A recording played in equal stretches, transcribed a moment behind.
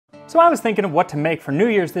So I was thinking of what to make for New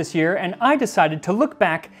Year's this year, and I decided to look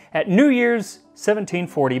back at New Year's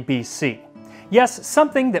 1740 BC. Yes,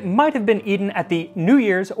 something that might have been eaten at the New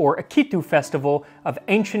Year's or Akitu festival of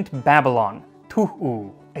ancient Babylon,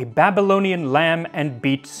 Tuh'u, a Babylonian lamb and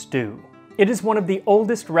beet stew. It is one of the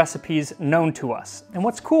oldest recipes known to us. And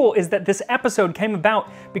what's cool is that this episode came about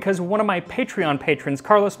because one of my Patreon patrons,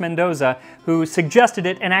 Carlos Mendoza, who suggested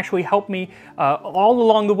it and actually helped me all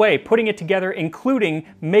along the way, putting it together, including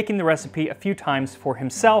making the recipe a few times for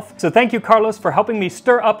himself. So thank you, Carlos, for helping me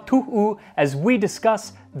stir up Tuh'u as we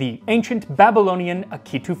discuss the ancient Babylonian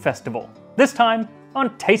Akitu festival. This time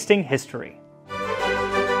on Tasting History.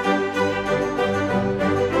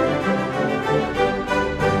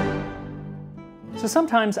 So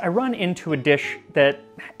sometimes I run into a dish that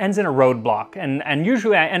ends in a roadblock, and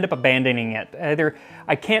usually I end up abandoning it. Either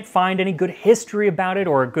I can't find any good history about it,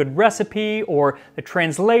 or a good recipe, or the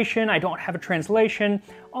translation, I don't have a translation,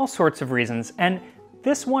 all sorts of reasons. And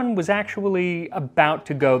this one was actually about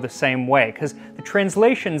to go the same way, because the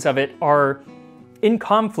translations of it are in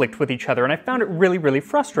conflict with each other, and I found it really, really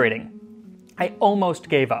frustrating. I almost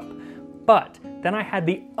gave up. But then I had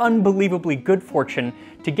the unbelievably good fortune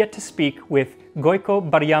to get to speak with Gojko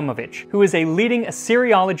Barjamovic, who is a leading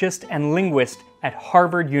Assyriologist and linguist at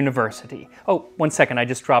Harvard University. Oh, one second, I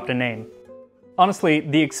just dropped a name. Honestly,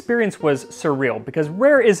 the experience was surreal, because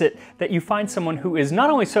rare is it that you find someone who is not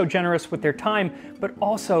only so generous with their time, but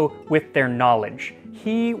also with their knowledge.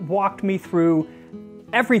 He walked me through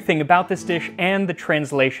everything about this dish and the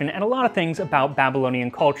translation, and a lot of things about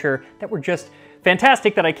Babylonian culture that were just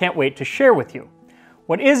fantastic that I can't wait to share with you.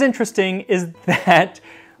 What is interesting is that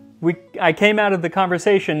I came out of the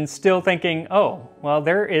conversation still thinking, oh, well,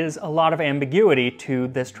 there is a lot of ambiguity to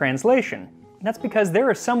this translation. And that's because there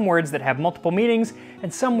are some words that have multiple meanings,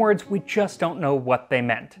 and some words we just don't know what they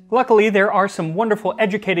meant. Luckily, there are some wonderful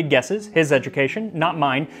educated guesses, his education, not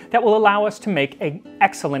mine, that will allow us to make an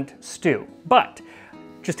excellent stew. But,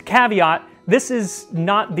 just a caveat, this is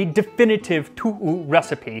not the definitive Tuh'u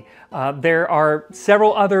recipe. There are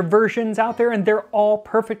several other versions out there, and they're all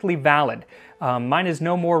perfectly valid. Mine is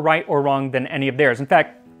no more right or wrong than any of theirs. In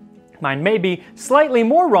fact, mine may be slightly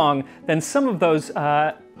more wrong than some of those,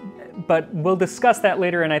 but we'll discuss that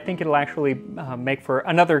later, and I think it'll actually make for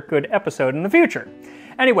another good episode in the future.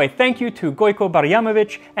 Anyway, thank you to Gojko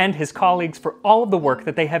Barjamovic and his colleagues for all of the work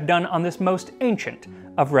that they have done on this most ancient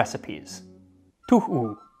of recipes.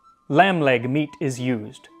 Tuh'u. Lamb leg meat is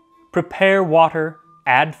used. Prepare water,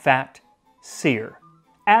 add fat, sear.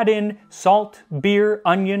 Add in salt, beer,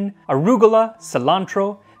 onion, arugula,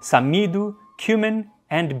 cilantro, smidu, cumin,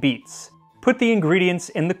 and beets. Put the ingredients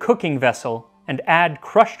in the cooking vessel and add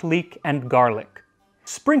crushed leek and garlic.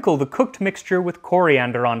 Sprinkle the cooked mixture with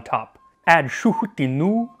coriander on top. Add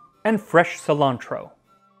suhutinnu and fresh cilantro.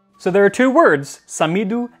 So there are two words,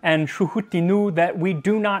 smidu and suhutinnu, that we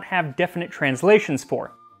do not have definite translations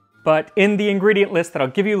for. But in the ingredient list that I'll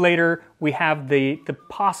give you later, we have the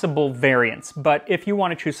possible variants. But if you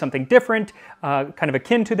want to choose something different, kind of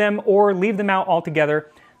akin to them, or leave them out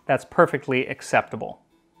altogether, that's perfectly acceptable.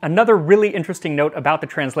 Another really interesting note about the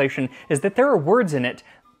translation is that there are words in it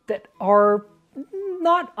that are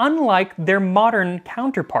not unlike their modern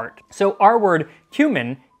counterpart. So our word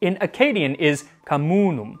cumin in Akkadian is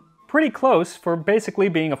kamunum, pretty close for basically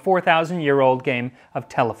being a 4,000-year-old game of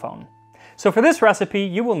telephone. So for this recipe,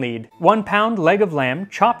 you will need 1 pound leg of lamb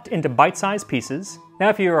chopped into bite-sized pieces. Now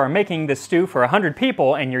if you are making this stew for 100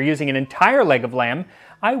 people and you're using an entire leg of lamb,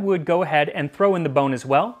 I would go ahead and throw in the bone as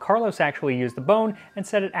well. Carlos actually used the bone and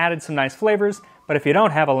said it added some nice flavors, but if you don't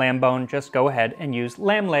have a lamb bone, just go ahead and use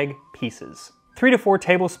lamb leg pieces. 3 to 4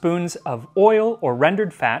 tablespoons of oil or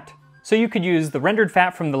rendered fat. So you could use the rendered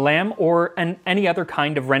fat from the lamb, or any other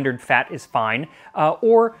kind of rendered fat is fine,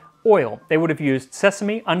 or oil. They would have used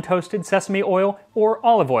sesame, untoasted sesame oil, or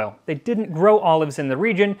olive oil. They didn't grow olives in the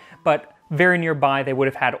region, but very nearby they would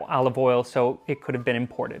have had olive oil, so it could have been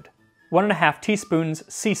imported. 1½ teaspoons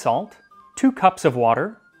sea salt, 2 cups of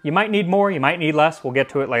water. You might need more, you might need less, we'll get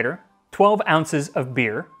to it later. 12 ounces of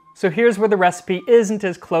beer. So here's where the recipe isn't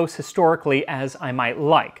as close historically as I might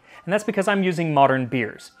like, and that's because I'm using modern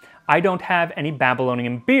beers. I don't have any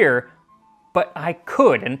Babylonian beer, but I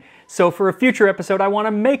could, and so for a future episode I want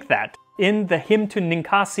to make that. In the Hymn to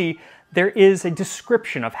Ninkasi, there is a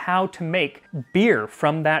description of how to make beer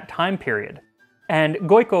from that time period. And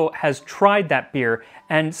Gojko has tried that beer,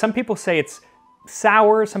 and some people say it's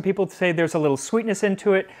sour, some people say there's a little sweetness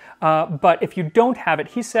into it, but if you don't have it,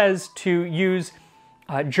 he says to use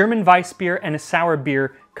German Weissbier and a sour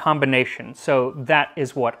beer combination, so that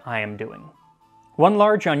is what I am doing. 1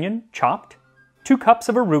 large onion, chopped, 2 cups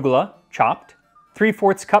of arugula, chopped,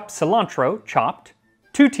 3/4 cup cilantro, chopped,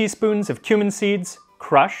 2 teaspoons of cumin seeds,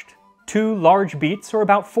 crushed, 2 large beets, or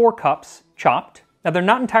about 4 cups, chopped. Now they're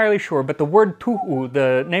not entirely sure, but the word Tuh'u,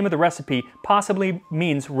 the name of the recipe, possibly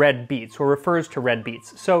means red beets, or refers to red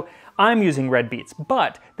beets. So I'm using red beets,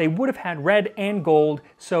 but they would have had red and gold,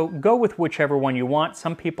 so go with whichever one you want.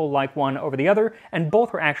 Some people like one over the other, and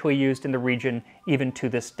both are actually used in the region even to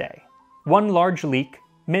this day. 1 large leek,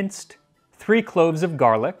 minced, 3 cloves of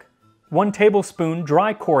garlic, 1 tablespoon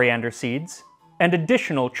dry coriander seeds, and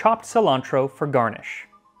additional chopped cilantro for garnish.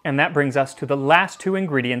 And that brings us to the last 2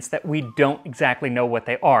 ingredients that we don't exactly know what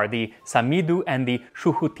they are, the smidu and the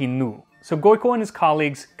suhutinnu. So Goiko and his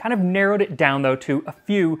colleagues kind of narrowed it down though to a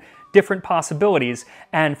few different possibilities,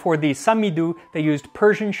 and for the smidu they used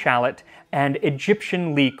Persian shallot and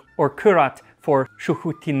Egyptian leek or kurat for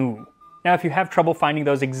suhutinnu. Now if you have trouble finding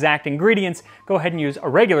those exact ingredients, go ahead and use a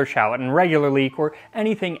regular shallot and regular leek or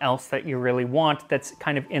anything else that you really want that's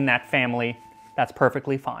kind of in that family. That's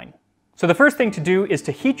perfectly fine. So the first thing to do is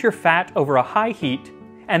to heat your fat over a high heat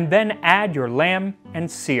and then add your lamb and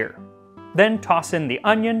sear. Then toss in the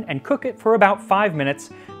onion and cook it for about 5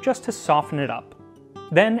 minutes just to soften it up.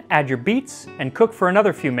 Then add your beets and cook for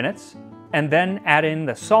another few minutes, and then add in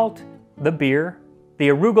the salt, the beer, the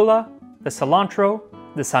arugula, the cilantro,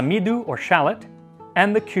 the smidu or shallot,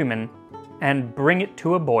 and the cumin, and bring it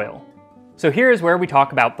to a boil. So here's where we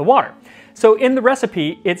talk about the water. So in the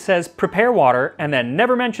recipe, it says prepare water and then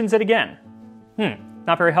never mentions it again.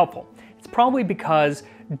 Not very helpful. It's probably because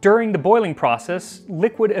during the boiling process,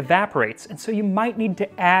 liquid evaporates, and so you might need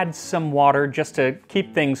to add some water just to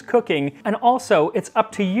keep things cooking. And also, it's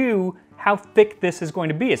up to you how thick this is going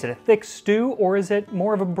to be. Is it a thick stew or is it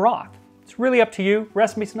more of a broth? It's really up to you.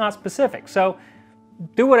 Recipe's not specific, so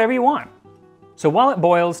do whatever you want. So while it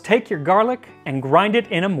boils, take your garlic and grind it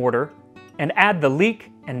in a mortar, and add the leek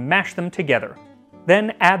and mash them together.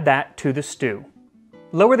 Then add that to the stew.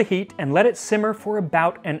 Lower the heat and let it simmer for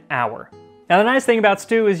about an hour. Now the nice thing about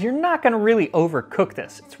stew is you're not going to really overcook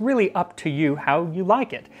this. It's really up to you how you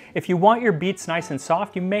like it. If you want your beets nice and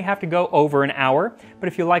soft, you may have to go over an hour, but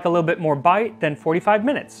if you like a little bit more bite, then 45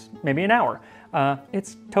 minutes, maybe an hour.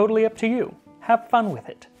 It's totally up to you. Have fun with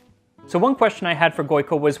it. So one question I had for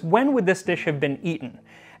Goiko was, when would this dish have been eaten?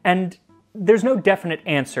 And there's no definite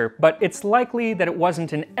answer, but it's likely that it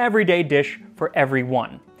wasn't an everyday dish for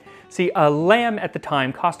everyone. See, a lamb at the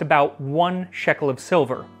time cost about 1 shekel of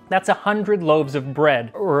silver. That's 100 loaves of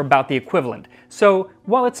bread, or about the equivalent. So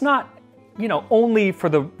while it's not, only for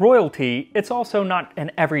the royalty, it's also not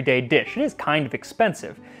an everyday dish. It is kind of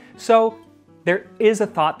expensive. So there is a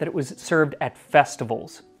thought that it was served at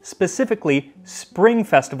festivals. Specifically spring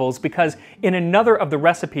festivals, because in another of the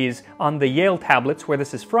recipes on the Yale tablets where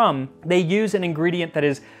this is from, they use an ingredient that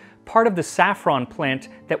is part of the saffron plant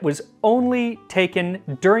that was only taken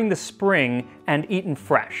during the spring and eaten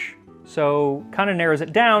fresh. So kind of narrows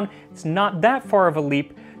it down. It's not that far of a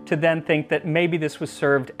leap to then think that maybe this was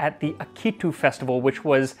served at the Akitu festival, which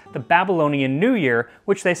was the Babylonian New Year,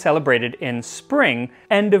 which they celebrated in spring,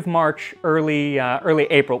 end of March, early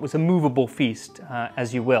April. It was a movable feast,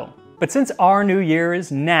 as you will. But since our New Year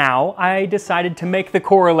is now, I decided to make the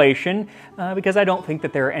correlation because I don't think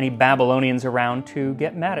that there are any Babylonians around to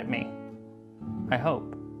get mad at me. I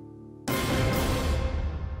hope.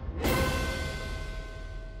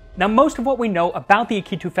 Now, most of what we know about the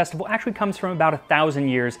Akitu festival actually comes from about 1,000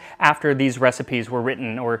 years after these recipes were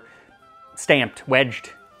written, or stamped,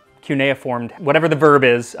 wedged, cuneiformed, whatever the verb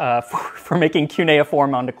is for making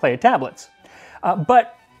cuneiform onto clay tablets.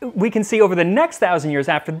 But we can see over the next 1,000 years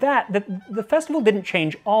after that the festival didn't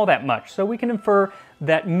change all that much, so we can infer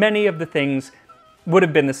that many of the things would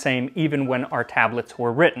have been the same even when our tablets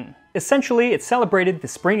were written. Essentially, it celebrated the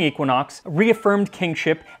spring equinox, reaffirmed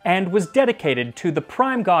kingship, and was dedicated to the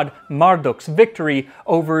prime god Marduk's victory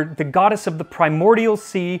over the goddess of the primordial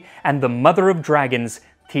sea and the mother of dragons,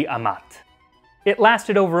 Tiamat. It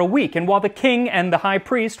lasted over a week, and while the king and the high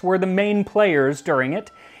priest were the main players during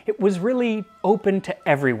it, it was really open to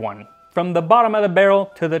everyone, from the bottom of the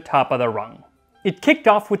barrel to the top of the rung. It kicked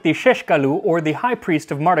off with the Sheshkalu, or the high priest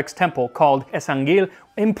of Marduk's temple, called Esangil,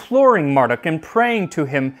 imploring Marduk and praying to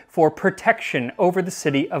him for protection over the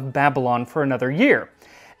city of Babylon for another year.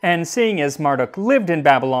 And seeing as Marduk lived in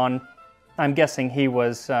Babylon, I'm guessing he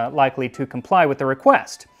was likely to comply with the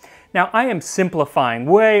request. Now, I am simplifying,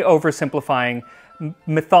 way oversimplifying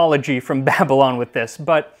mythology from Babylon with this,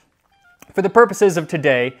 but for the purposes of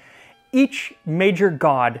today, each major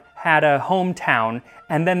god had a hometown,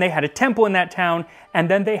 and then they had a temple in that town, and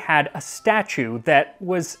then they had a statue that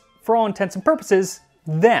was, for all intents and purposes,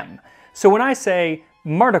 them. So when I say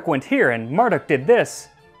Marduk went here and Marduk did this,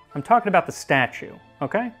 I'm talking about the statue,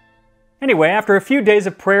 okay? Anyway, after a few days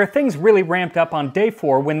of prayer, things really ramped up on day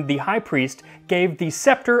 4 when the high priest gave the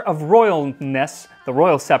scepter of royalness, the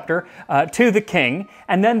royal scepter, to the king,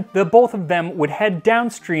 and then the both of them would head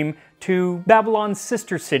downstream to Babylon's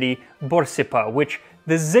sister city, Borsippa, which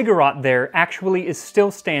the ziggurat there actually is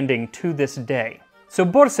still standing to this day. So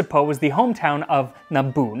Borsippa was the hometown of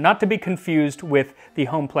Nabu, not to be confused with the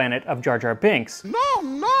home planet of Jar Jar Binks.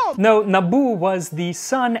 No, Nabu was the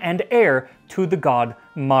son and heir to the god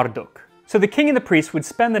Marduk. So the king and the priest would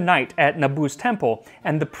spend the night at Nabu's temple,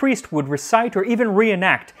 and the priest would recite or even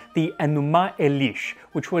reenact the Enuma Elish,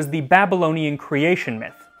 which was the Babylonian creation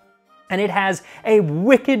myth. And it has a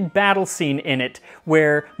wicked battle scene in it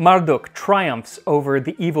where Marduk triumphs over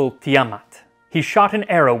the evil Tiamat. He shot an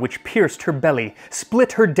arrow which pierced her belly,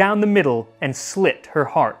 split her down the middle, and slit her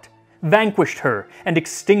heart, vanquished her, and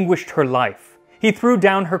extinguished her life. He threw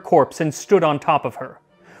down her corpse and stood on top of her.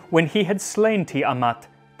 When he had slain Tiamat,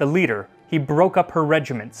 the leader, he broke up her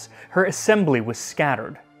regiments. Her assembly was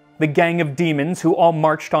scattered. The gang of demons who all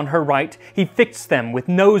marched on her right, he fixed them with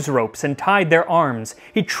nose ropes and tied their arms.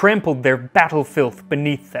 He trampled their battle filth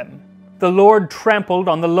beneath them. The Lord trampled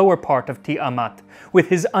on the lower part of Tiamat. With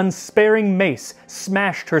his unsparing mace,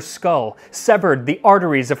 smashed her skull, severed the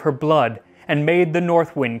arteries of her blood, and made the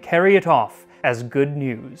north wind carry it off as good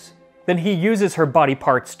news. Then he uses her body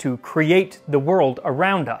parts to create the world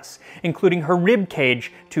around us, including her rib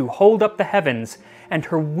cage to hold up the heavens, and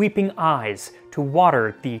her weeping eyes to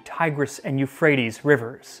water the Tigris and Euphrates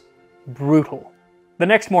rivers. Brutal. The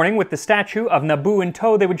next morning, with the statue of Nabu in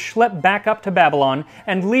tow, they would schlep back up to Babylon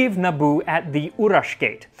and leave Nabu at the Urash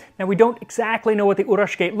Gate. Now, we don't exactly know what the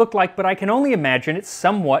Urash Gate looked like, but I can only imagine it's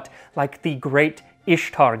somewhat like the Great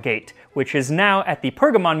Ishtar Gate, which is now at the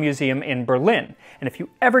Pergamon Museum in Berlin. And if you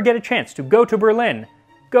ever get a chance to go to Berlin,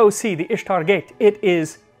 go see the Ishtar Gate. It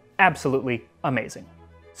is absolutely amazing.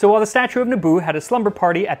 So while the statue of Nabu had a slumber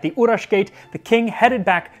party at the Urash Gate, the king headed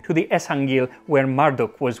back to the Esangil where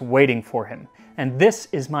Marduk was waiting for him. And this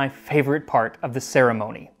is my favorite part of the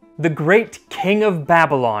ceremony. The great king of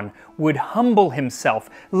Babylon would humble himself,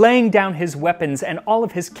 laying down his weapons and all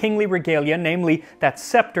of his kingly regalia, namely that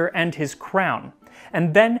scepter and his crown.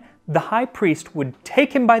 And then the high priest would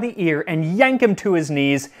take him by the ear and yank him to his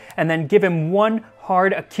knees, and then give him one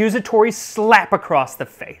hard accusatory slap across the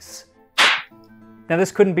face. Now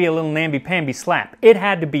this couldn't be a little namby-pamby slap. It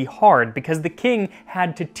had to be hard because the king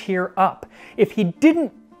had to tear up. If he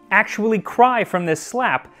didn't actually cry from this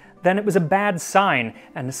slap, then it was a bad sign,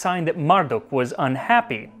 and a sign that Marduk was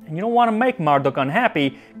unhappy. And you don't want to make Marduk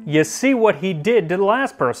unhappy. You see what he did to the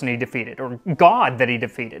last person he defeated, or God that he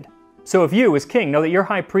defeated. So if you, as king, know that your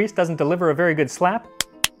high priest doesn't deliver a very good slap,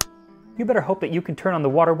 you better hope that you can turn on the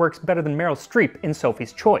waterworks better than Meryl Streep in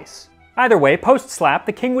Sophie's Choice. Either way, post-slap,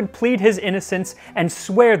 the king would plead his innocence and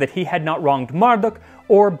swear that he had not wronged Marduk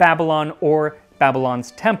or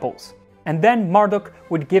Babylon's temples. And then Marduk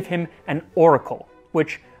would give him an oracle,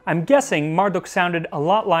 which I'm guessing Marduk sounded a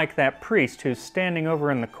lot like that priest who's standing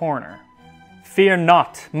over in the corner. Fear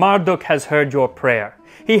not, Marduk has heard your prayer.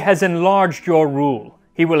 He has enlarged your rule.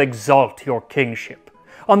 He will exalt your kingship.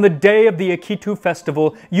 On the day of the Akitu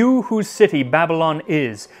festival, you whose city Babylon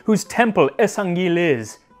is, whose temple Esangil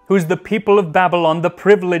is, whose the people of Babylon the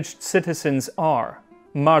privileged citizens are,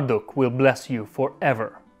 Marduk will bless you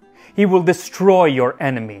forever. He will destroy your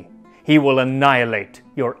enemy. He will annihilate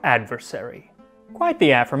your adversary. Quite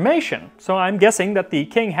the affirmation, so I'm guessing that the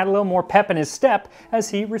king had a little more pep in his step as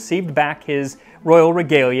he received back his royal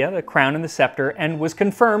regalia, the crown and the scepter, and was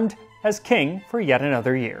confirmed as king for yet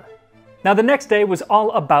another year. Now the next day was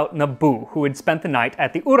all about Nabu, who had spent the night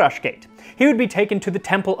at the Urash Gate. He would be taken to the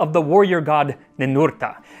temple of the warrior god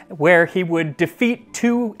Ninurta, where he would defeat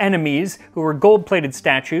 2 enemies who were gold-plated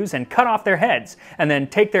statues and cut off their heads, and then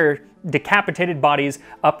take their decapitated bodies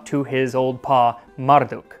up to his old pa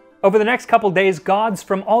Marduk. Over the next couple days, gods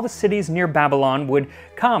from all the cities near Babylon would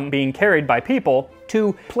come, being carried by people,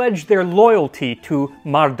 to pledge their loyalty to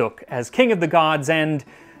Marduk as king of the gods and,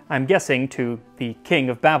 I'm guessing, to the king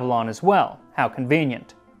of Babylon as well. How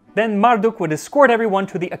convenient. Then Marduk would escort everyone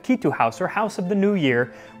to the Akitu house, or House of the New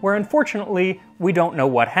Year, where unfortunately we don't know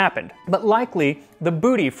what happened. But likely, the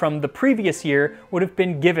booty from the previous year would have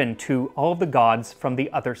been given to all of the gods from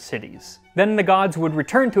the other cities. Then the gods would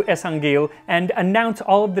return to Esangil and announce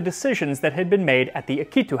all of the decisions that had been made at the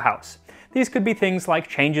Akitu house. These could be things like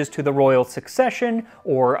changes to the royal succession,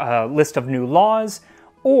 or a list of new laws,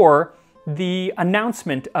 or the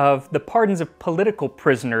announcement of the pardons of political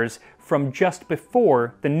prisoners from just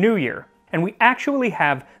before the New Year. And we actually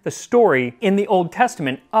have the story in the Old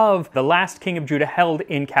Testament of the last king of Judah held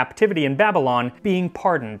in captivity in Babylon being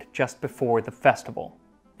pardoned just before the festival.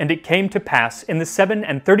 And it came to pass in the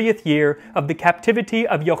 37th year of the captivity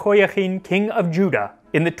of Jehoiachin king of Judah,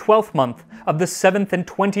 in the 12th month of the 7th and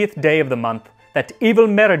 20th day of the month, that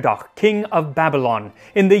Evil-Merodach king of Babylon,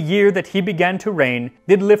 in the year that he began to reign,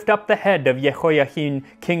 did lift up the head of Jehoiachin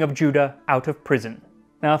king of Judah out of prison.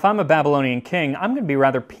 Now, if I'm a Babylonian king, I'm going to be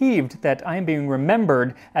rather peeved that I am being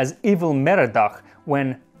remembered as Evil-Merodach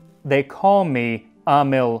when they call me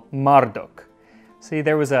Amil-Marduk. See,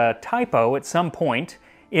 there was a typo at some point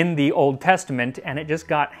in the Old Testament, and it just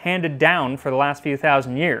got handed down for the last few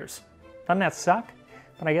thousand years. Doesn't that suck?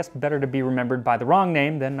 But I guess better to be remembered by the wrong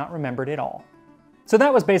name than not remembered at all. So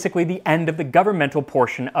that was basically the end of the governmental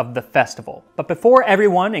portion of the festival. But before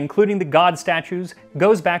everyone, including the god statues,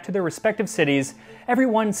 goes back to their respective cities,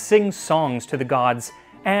 everyone sings songs to the gods,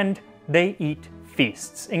 and they eat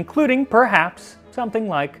feasts, including, perhaps, something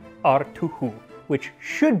like Tuh'u, which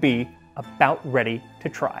should be about ready to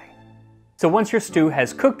try. So once your stew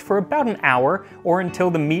has cooked for about an hour, or until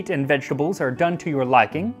the meat and vegetables are done to your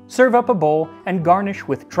liking, serve up a bowl and garnish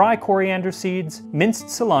with dry coriander seeds, minced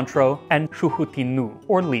cilantro, and suhutinnu,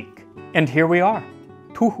 or leek. And here we are,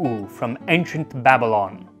 Tuh'u from ancient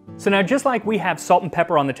Babylon. So now, just like we have salt and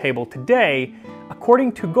pepper on the table today,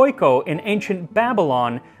 according to Goiko, in ancient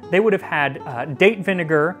Babylon, they would have had date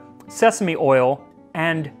vinegar, sesame oil,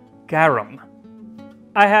 and garum.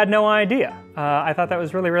 I had no idea. I thought that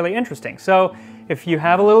was really, really interesting. So if you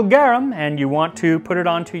have a little garum and you want to put it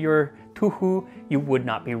onto your Tuh'u, you would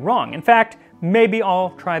not be wrong. In fact, maybe I'll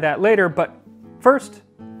try that later, but first,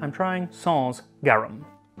 I'm trying sans garum.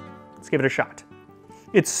 Let's give it a shot.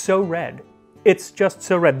 It's so red. It's just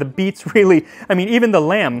so red. The beets really, I mean, even the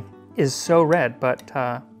lamb is so red, but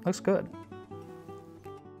looks good.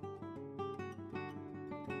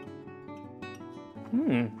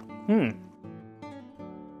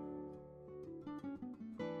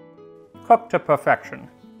 Cooked to perfection.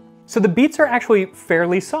 So the beets are actually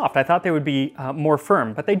fairly soft. I thought they would be more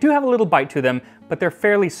firm, but they do have a little bite to them, but they're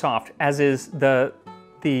fairly soft, as is the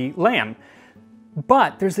lamb.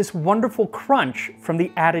 But there's this wonderful crunch from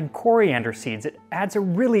the added coriander seeds. It adds a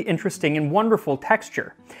really interesting and wonderful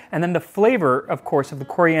texture. And then the flavor, of course, of the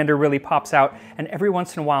coriander really pops out, and every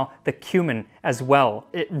once in a while, the cumin as well.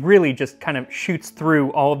 It really just kind of shoots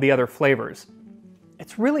through all of the other flavors.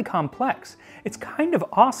 It's really complex. It's kind of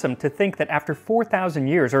awesome to think that after 4,000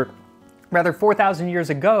 years, or rather 4,000 years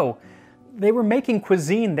ago, they were making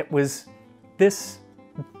cuisine that was this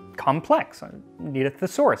complex. I need a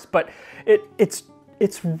thesaurus, but it's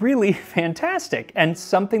really fantastic and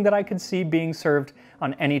something that I could see being served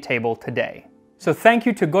on any table today. So thank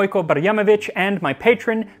you to Gojko Barjamovic and my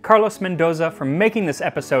patron, Carlos Mendoza, for making this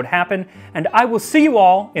episode happen, and I will see you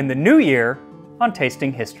all in the new year on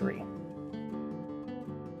Tasting History.